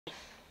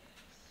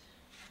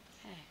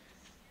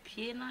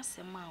pie na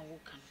sema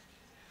woka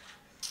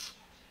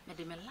me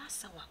de me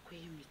lasa wakwe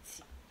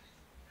miti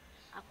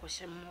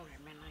akwhye mo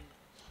remenan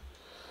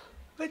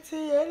but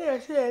ye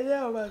say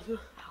obaso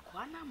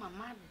akwa na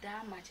mama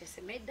da ma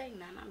chese me dan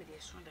na na me de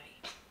so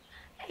dai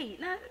hey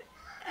na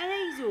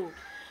ezo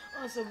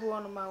also bo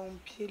on ma on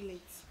pie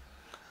late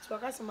so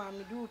aka se ma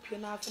me do pie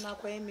na afa na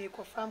kwa me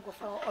ko fam ko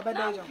fa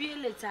obeda jo pie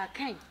late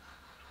akan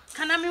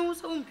kana me hu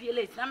so on pie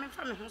late na me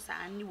fa me hu sa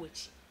ani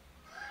wachi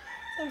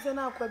sem se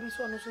na akwa bi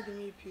so no so de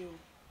me pie o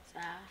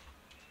sa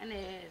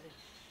ene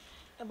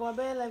about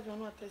better life, you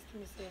not test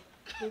me say,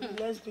 baby,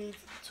 let's do it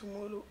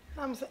tomorrow.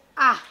 I'm say,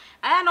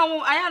 I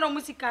know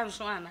music and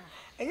so on.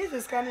 And this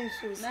is scanning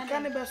shows.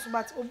 Scanning best,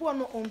 but Obo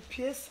no on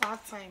PS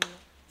that time.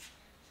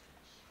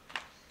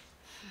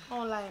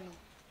 Online.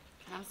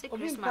 I'm say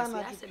Christmas.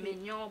 I say me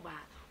nyoba.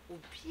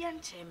 Obi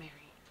and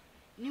Chemery.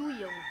 New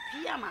Year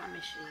obi a ma me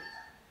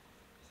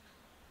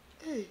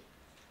Hey.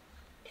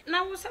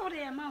 Now what's all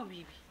the amount,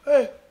 baby?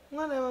 Hey.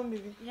 No, no,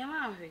 baby. Yeah,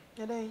 ma.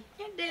 Yeah, then.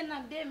 Yeah, then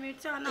and then me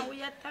tell now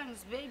we are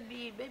thanks,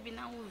 baby. Baby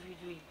now we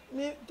video.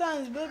 Me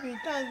thanks, baby.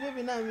 Thanks,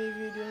 baby. Now me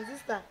video,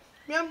 sister.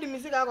 Me am the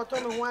music I got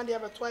told me one day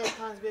about twice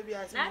thanks, baby.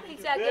 I say. Nothing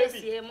to against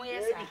him,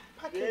 yes,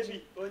 sir.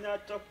 Baby, on your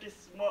top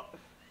this more.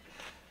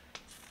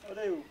 What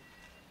are you?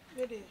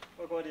 Baby.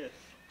 What got it?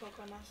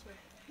 Pakum, I swear.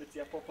 Let's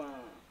see a papa.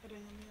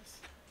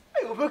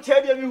 I will book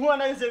tell you who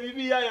I say,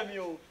 baby, I am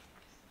you.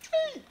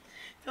 Hey.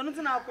 So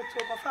nothing I could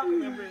talk about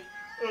family brain.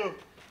 Oh.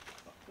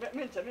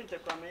 Minta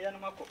kwame ya no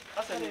mako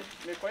asa me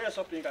koye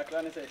shopping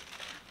kakra ne say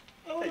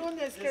oh no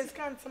this case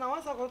can't na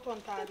wasa ko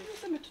tontade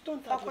se me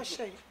tontade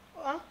akoshe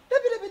ah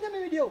debi me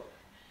video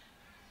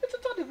me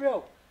tontade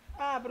bro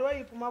bro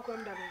you puma ko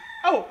ndade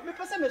oh me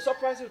pese me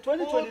surprise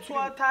 2023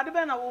 tontade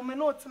be na wo me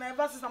no tena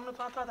ever since am no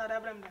tontade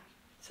abrem da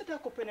se da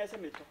ko pene se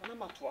me to na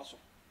mato aso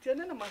tie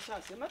ne na ma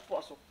chance me to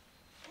aso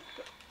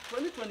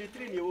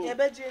 2023 ni wo ye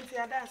be jenti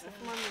ada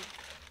asefo ma me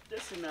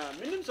Listen,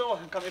 minimum so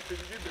can come to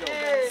the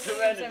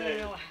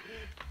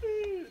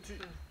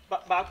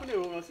but back when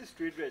you want to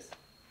straight dress.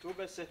 To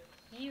be say,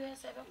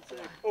 US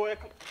oh,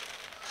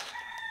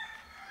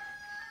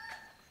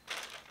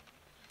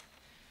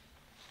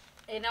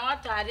 and I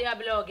want to idea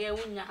blog a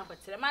wunya,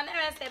 but the man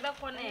never say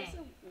back on it.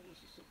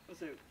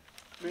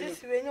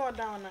 This way, you're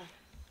down now.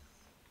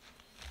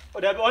 Oh,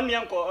 there be only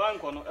uncle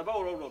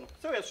about road.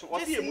 So it's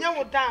what you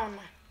know down.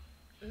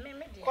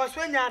 Because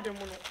when you're the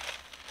moon.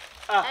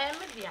 I am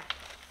with you.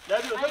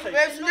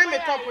 There's no me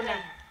top on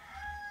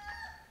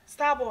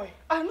Starboy.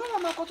 I know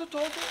I'm not going to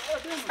talk.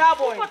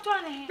 Starboy.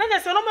 Then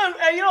there's no man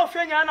a year of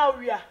Fenya now.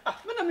 We are.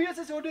 When I'm here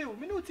to say, oh, you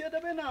minute here, the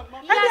banana.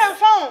 I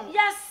found.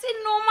 Yes,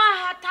 no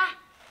mahata.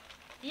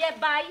 Ye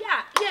by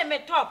ya, ye me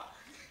top.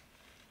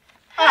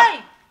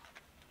 Hey.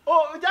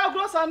 Oh, that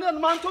gross and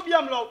then man to be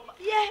am low.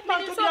 Yeah,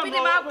 man to be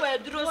the man where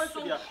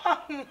drosso.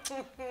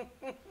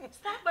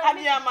 Starboy, I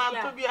am man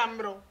to be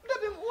ambro.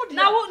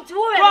 Now, won't you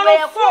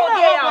wear a full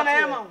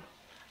day?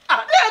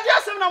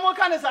 Just some more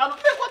kind of sound.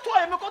 Make what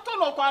toy, make what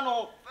no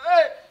quano.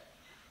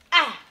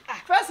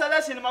 First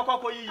lesson in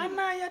Macco. And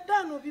I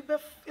done will be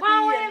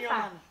before.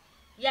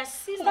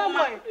 Yes, this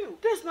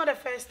is not the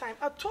first time.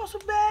 I toss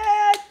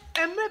bed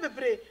and maybe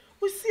break.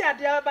 We see a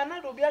dear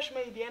banana be ash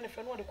made the end of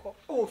another call.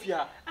 Oh,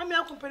 yeah. I mean,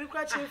 I compare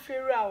cratching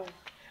farewell.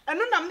 And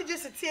no, I'm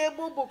just a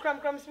table,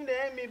 crumbs in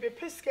the end, maybe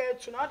pescare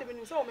to not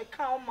even so me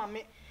count,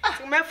 mammy.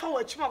 To my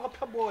forward,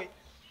 chumaka boy.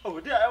 Oh,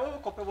 dear, I will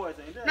copy boys.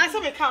 Nice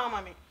of me count,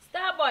 mammy.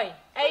 Starboy,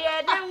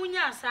 I don't win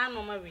your son,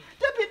 no Marie.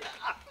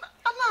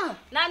 Anna,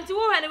 Nancy,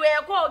 when we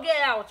are called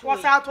get out.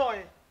 What's our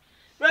toy?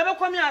 Never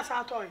come here as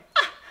our toy.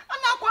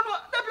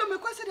 Anna, me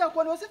question that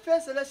one was a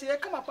first lesson.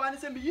 Come upon and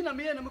say, me and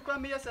me and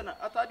come here, and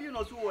I thought you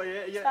know who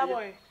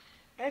Starboy.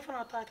 I found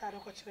out I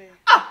don't watch.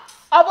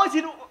 I want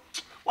you.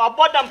 What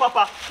bought them,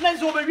 Papa?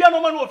 Let's over here,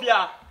 no man of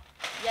ya.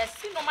 Yes,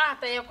 no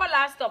matter, you call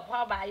last of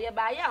her by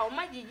ya, or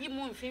my Gigi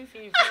moon, fin.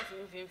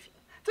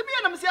 To me,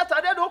 I'm saying,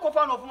 I don't go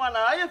fan of one.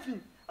 I have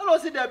him. I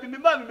don't see there be me,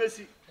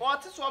 Messi.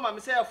 What is one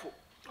myself?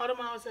 What am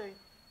I saying?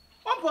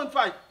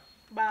 1.5.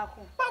 Back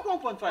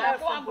 1.5.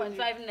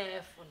 1.5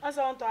 nerve. As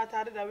I want to add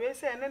that way,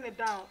 say, and then it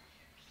down.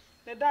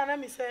 The down, let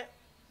me say,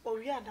 oh,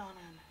 we are down.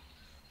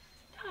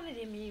 Down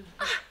in me.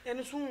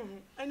 And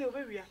soon, and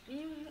over here.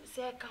 You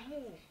say, come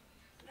on.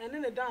 And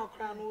then the down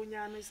crown, oh,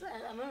 yeah,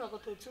 I'm not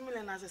going to 2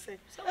 million, as I say.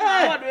 So,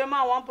 what do you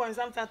want 1 point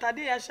something?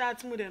 Today I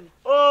shot me then.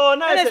 Oh,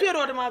 nice. Let's hear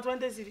about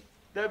 20 cities.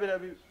 There will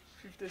be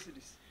 50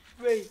 cities.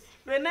 Wait,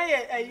 when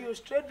I use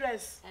straight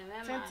dress,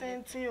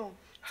 10. To me,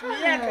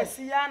 I can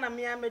see Anna,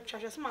 me, I made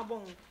treasures my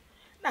bone.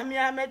 Now, me,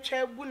 I made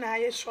chair, when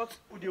I shot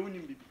with the only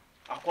baby.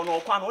 I can't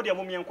hold your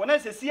mummy and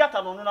Connes, a theatre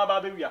on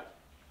Nababia.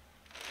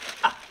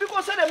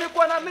 Because I make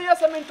one, I may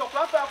as a mentor,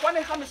 I want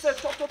to come and say,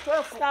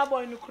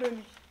 Starboy in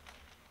Ukraine.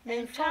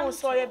 And found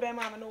saw your bear,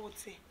 mamma, would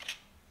say.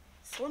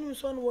 Son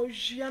was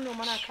Giano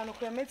Manacano,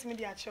 met me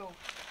the show.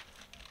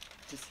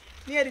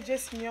 Near the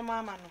just your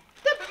mamma.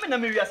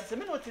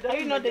 Are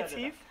you not the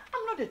thief?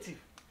 I'm not the thief.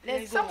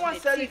 Someone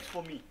sell it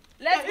for me.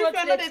 Let's go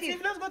to the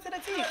thief. Let's go to the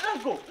thief.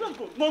 Let's go.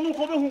 No,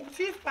 come on.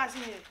 Thief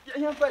passing here.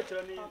 You're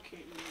fighting me.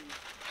 Okay.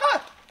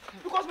 Ha!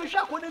 Because me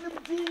share ko na nim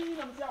din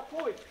na me say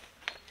akoi.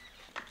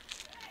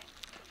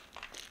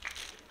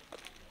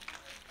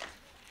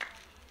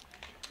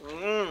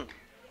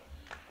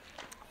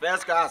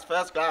 First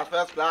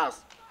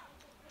class.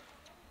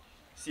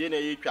 See na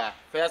yitwa.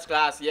 First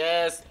class,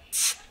 yes.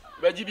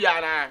 Beji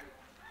bia na.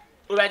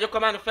 O beji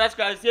command first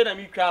class see na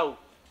mi twa o.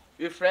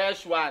 A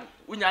fresh one.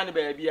 Unya ne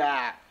ba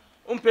bia.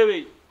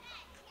 Umpewe.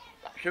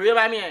 Hwe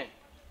ba me.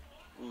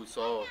 Oh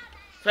so.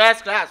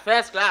 First class.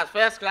 First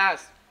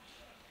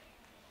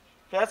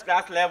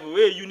class level,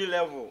 we uni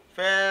level.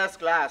 First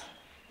class.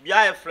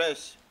 Bia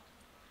fresh.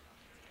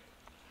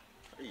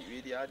 Hey,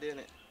 we dey ade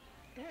ne.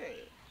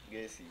 Hey,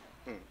 guessy.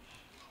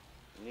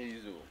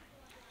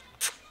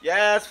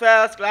 Yes,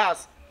 first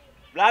class.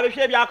 Bla be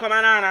hwe bia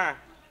komana na.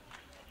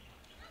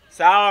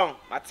 Sound,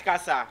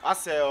 matikasa.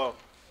 Aseo.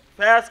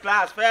 First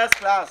class.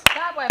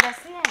 That boy be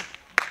see.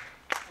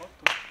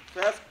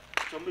 First,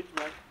 somebody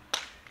man.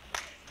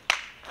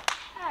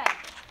 Hey.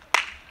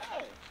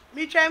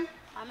 Michem.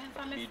 Amen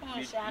family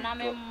phone she and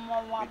amen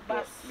mo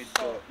bas. Me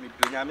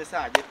do nyame say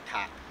aje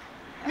ta.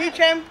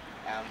 Michem.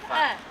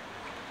 Eh.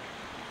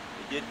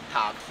 Aje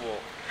ta for.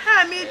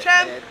 Ha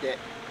Michem.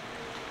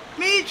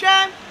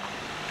 Michem.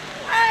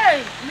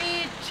 Hey,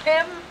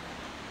 Michem.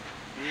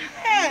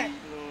 Hey.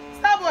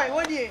 Starboy,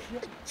 what dey?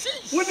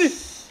 What this?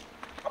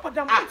 Papa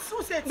dam,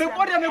 so say. Me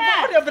body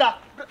bra.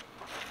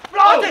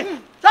 Bra ode.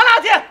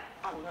 Sana tie.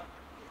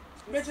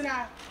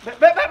 Betina.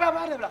 Bra.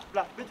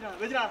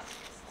 Betina.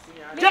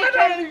 Jana.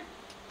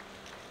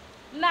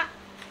 Na.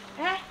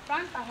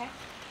 Franka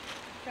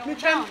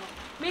Michem.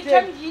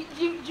 Michem,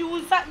 you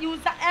use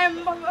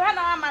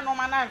hana ama no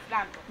mana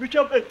Franka.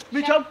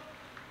 Michem.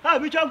 Ha,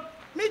 Michem.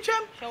 Na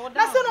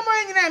so no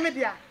more nyina me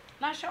dia.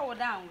 Na show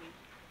down we.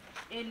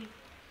 Any.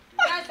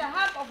 That's a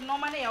half of no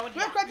money out We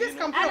there. could just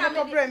come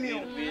to brand new.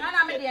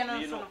 Ana me dia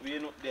no so. We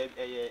know the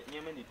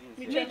nyame the things.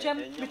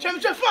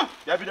 Michem phone.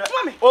 Ya bi da.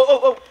 Mami.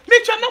 Oh.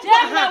 Michem no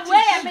Jema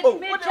go.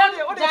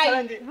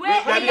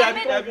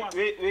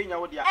 we nya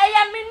wo dia.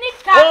 Eya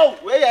minika. Oh,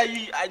 we ya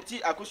yi anti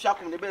akosua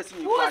kom ne be si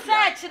ni Who kwa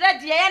say chire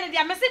dia ya ne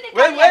dia me se ni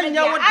we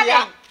nya wo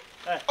dia.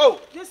 Oh,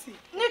 Jesse.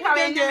 Nika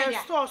we nya me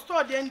dia.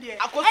 Store there there.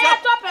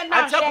 akosua top and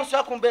down. anti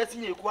akosua kom be si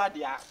ni ku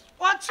adia.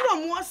 O chiro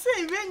mo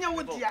say we nya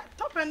wo dia.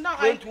 Top and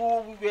down. Went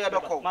to we be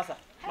ko. Masa.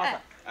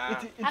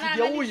 Iti Ana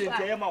dia me wo ni ye swa.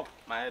 ntia ma.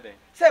 Ma he den.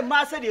 Say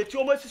ma say de ti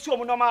o mo sisi o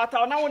mo no ma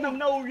ata na wonam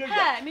na wo wie ya.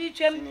 Ha,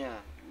 Michem. Senior.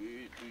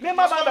 Me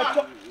ma ba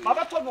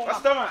to no.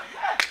 Customer.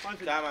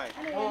 Customer.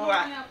 Oh,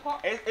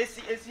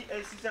 esi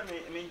se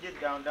me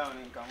get down in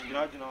kan. You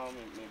know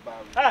me ba.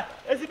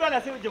 Esi ba na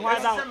se je ho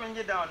down. Se me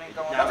get down in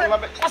kan.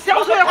 Ase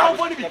o so ye kon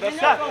fo ni bi.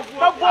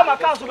 Ba bo ma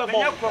ka so be bo.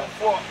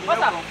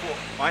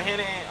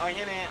 Ohene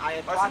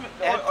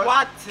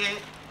ayetwate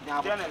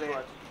nyabotire.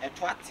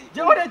 Etwate.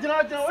 Je o de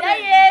jina.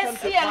 Say yes,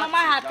 see no ma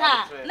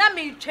hata. Na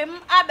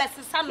Michem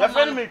abesesa no. Ya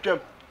fe ni me twam.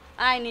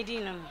 Ai ni di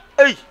no.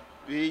 Ei.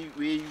 We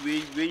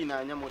na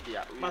anya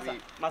modia.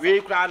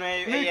 We kra no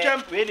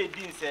we ne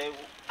din se. E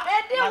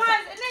di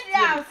wan ne di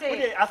am say.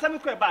 We asami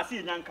ko e ba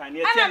si nyankan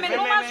ne Ana me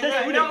no ma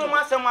se we no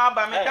ma se mo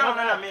aba me down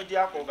na me di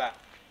akoba.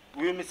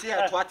 We me see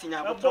etwate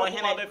nyabotire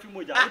ohene. Ba fi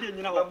moja. We de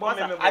nyina ba.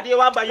 Ade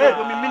wa ba ye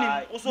go me minim.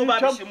 Uso ba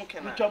be shemu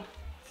kena.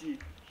 Si.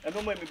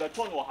 Eno mo mi be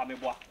to no ha me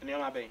boa. Ne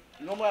ma ben.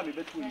 No mo mi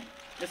be to yi.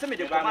 Me se me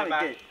de ko ma me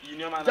ge. You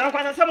know ma. Jan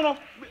kwana sem no.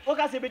 O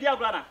ka se be di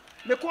agura na.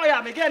 Me ko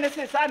ya me ge ne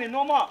se sa ni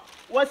no mo.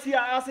 Wasi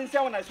asense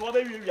wona so ba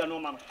wi no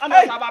ma no.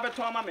 Ana sa ba be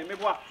to ma me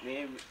boa.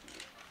 Ne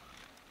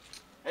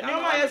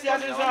ma yes ya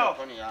sen so.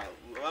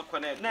 Wa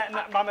connect.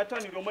 Na ma me to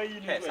ni go ma yi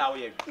ni. Sa wo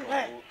ye.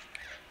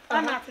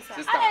 Ana tisa.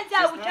 Ana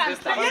ja utan.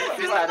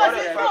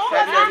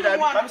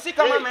 I'm sick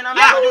of me na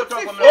me do to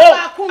come.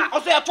 Oh,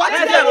 also ya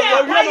twate dia no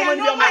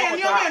no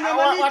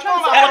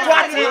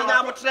twate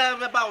na botre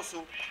be ba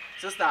so.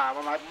 Sister,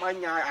 mama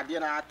nya ade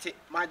na ate,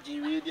 ma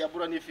jiwe dia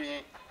buro ni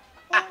fi.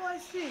 Oh, I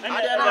see.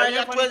 Ade na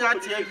ya to nya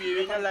ate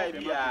awie nya live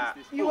bia.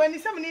 You when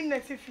some in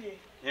next fie.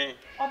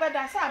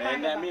 Obeda sa ba.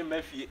 Na me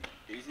ma fie.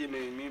 Isi me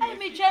Ai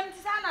Michem ti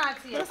sana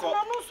ati. Yes,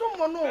 no so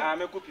mo no.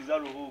 Me ko pizza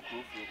lo ho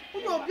ko fo.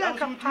 Uyo obi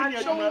aka pa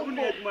show.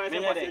 Me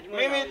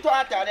to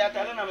atare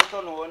na me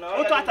to no na.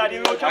 O to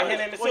atare o to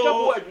ahene me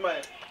so adwuma.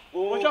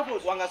 O chafo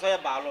wanga so ya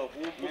ba lo. O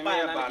ba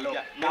ya ba lo.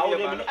 Na o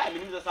de me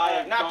so sa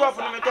ya. Na top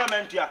no me to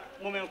mentua.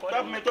 Mo me ko.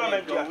 Top me to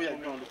mentua.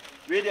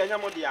 We de anya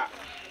mo dia.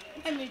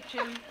 Ai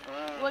Michem.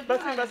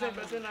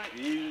 Basi na.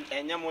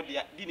 Enya mo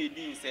dia di ne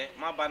di nse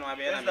ma ba no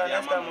abe na me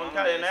dia ma mo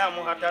ntale na ya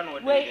mo hata no.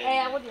 Wait,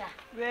 wo dia.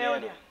 We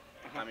dia.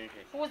 Mami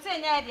hwe. Wo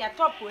say nya dia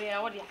top we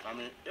wo dia.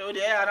 Mami, o de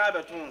ya na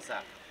beto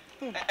nsa.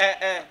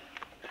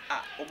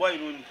 O boy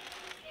no ni.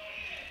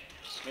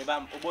 Me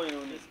ba o boy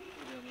no ni.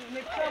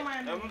 Me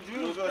kama na.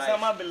 You go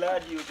sama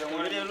beladi o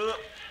We dey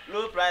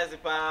low price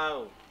pa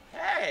o.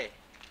 Hey.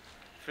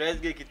 Fresh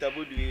ge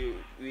kitabu di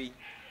we.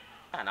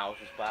 Ana o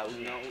pa o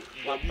na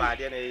o pa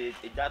de na e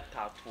ja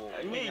tato.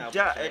 Me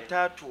ja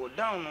tato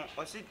down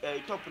o si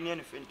top ni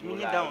en fenti.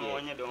 Me down o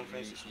nya don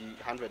fence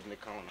 100 me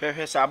count.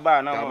 Hwe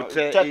saba na mo.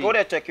 Check o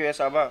de check hwe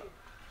saba.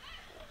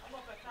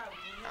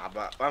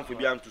 aba wan for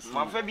bia nto so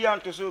ma fa bia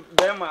nto so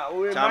be ma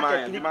o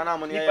market ni mana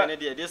mo ne ya ne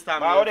de this time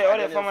ma o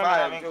de fama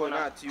na me ko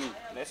na tiu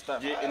next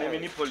time je enemi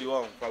ni poli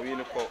won fa we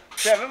ni ko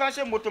se me fa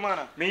she moto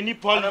mana me ni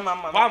poli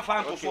wan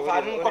fa nto so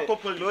fa ni ko to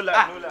poli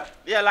lola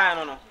dia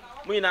line no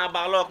mu ina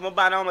ba lock mo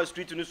ba na ma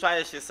street no so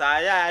aye hye sa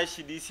ya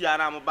hye di si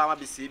ana mo ba ma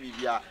be se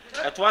bibia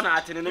eto na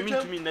atene no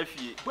mintumi na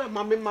fie boy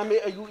mame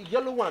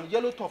yellow one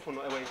yellow top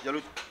no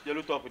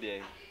yellow top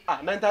there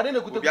na ntade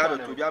na kuta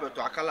obi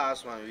abeto akala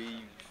aswan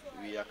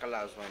we akala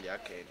aswan dia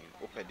ka ni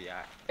ope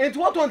dia it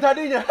what on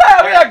ntade nya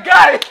hey we a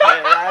guy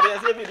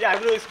ya say be dia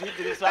bro street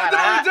ni so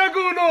ara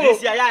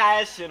this ya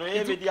hye no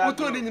e be dia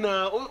uto ni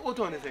nyina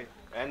uto ni say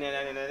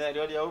ene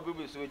dia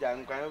obi so ja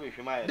nkwan obi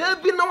hwema ya de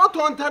bi na what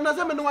on ntade na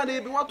say me no wa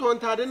de bi what on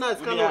ntade na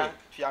ska no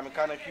fia me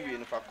kana hwiwe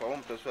no fa ko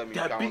mo to so mi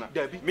ka dabi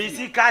dabi mi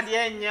sika de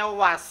enye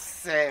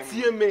wasem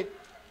tie me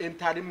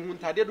ntade mu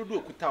ntade dodo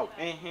okuta o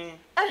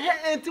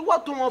enti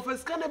what on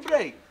office kana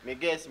break me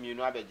guess mi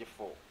no abeje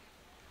fo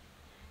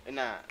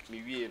ena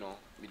mi wie no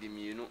mi de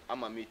mienu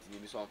ama mate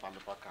ni so mfa me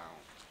fa kan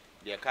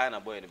de ka na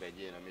boy no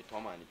beje no me to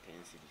ma ni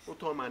 10 cedis o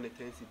to ma ni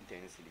 10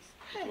 cedis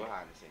to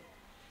ha ni say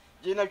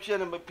je na twa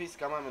na me piece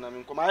kama me na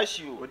me nkoma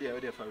ahyi o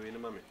de fa we ni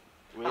ma me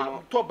we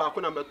no to ba ko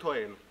na me to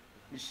e no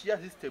mi hia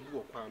sister bu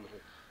o kwan no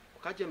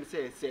ka je me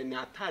say ni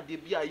atade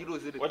bi a yiro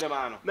zire o de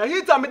ma no na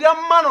hita me de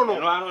ma no no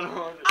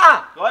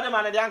o de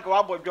ma na de anka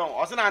wa bodjon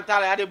o se na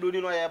ntala ya de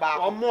blue no ye ba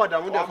o more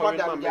than we de fa we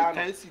ma me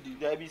 10 cedi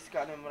de bi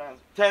sika na mran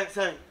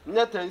 10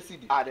 nya 10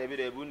 cedi de bi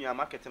de bu ni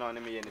market na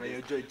me ye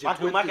ne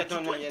de market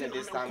no ye ne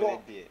this time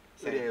de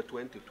say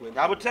 20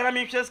 ya bu tell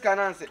me face scan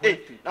and say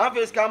na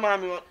face scan ma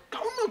me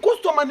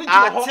customer ni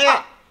jina ho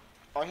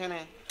o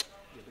hene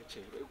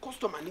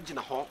customer ni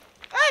jina ho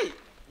hey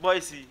boy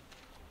see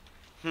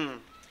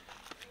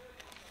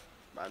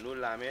ba no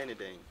la me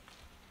anything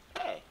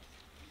hey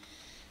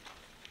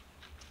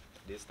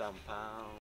this time pound